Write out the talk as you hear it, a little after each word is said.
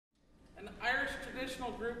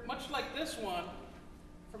group, much like this one,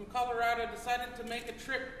 from Colorado, decided to make a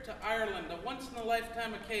trip to Ireland, a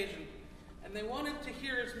once-in-a-lifetime occasion. And they wanted to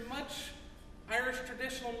hear as much Irish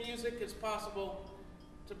traditional music as possible,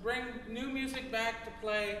 to bring new music back to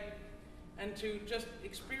play, and to just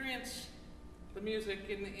experience the music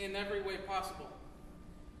in every way possible.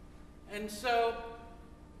 And so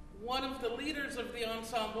one of the leaders of the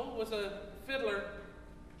ensemble was a fiddler,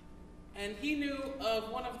 and he knew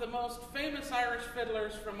of one of the most famous Irish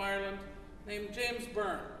fiddlers from Ireland named James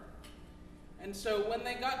Byrne. And so when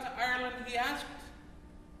they got to Ireland, he asked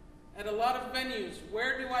at a lot of venues,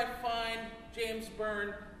 where do I find James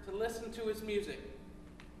Byrne to listen to his music?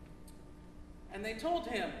 And they told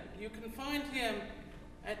him, you can find him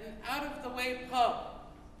at an out-of-the-way pub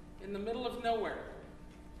in the middle of nowhere.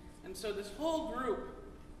 And so this whole group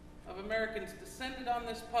of Americans descended on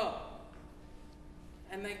this pub,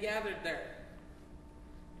 and they gathered there.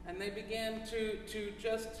 And they began to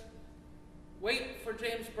just wait for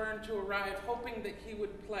James Byrne to arrive, hoping that he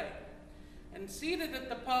would play. And seated at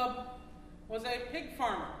the pub was a pig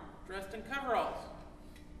farmer dressed in coveralls.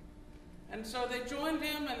 And so they joined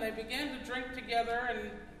him and they began to drink together,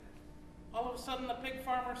 and all of a sudden the pig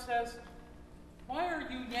farmer says, why are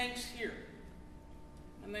you Yanks here?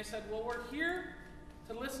 And they said, well, we're here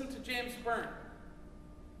to listen to James Byrne.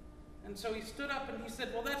 And so he stood up and he said,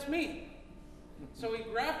 well, that's me. So he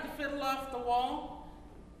grabbed the fiddle off the wall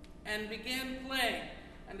and began playing.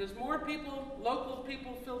 And as more people, local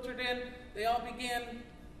people, filtered in, they all began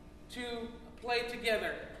to play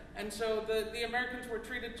together. And so the Americans were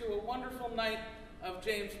treated to a wonderful night of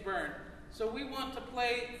James Byrne. So we want to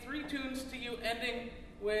play 3 tunes to you, ending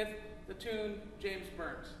with the tune James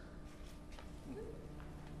Byrne's.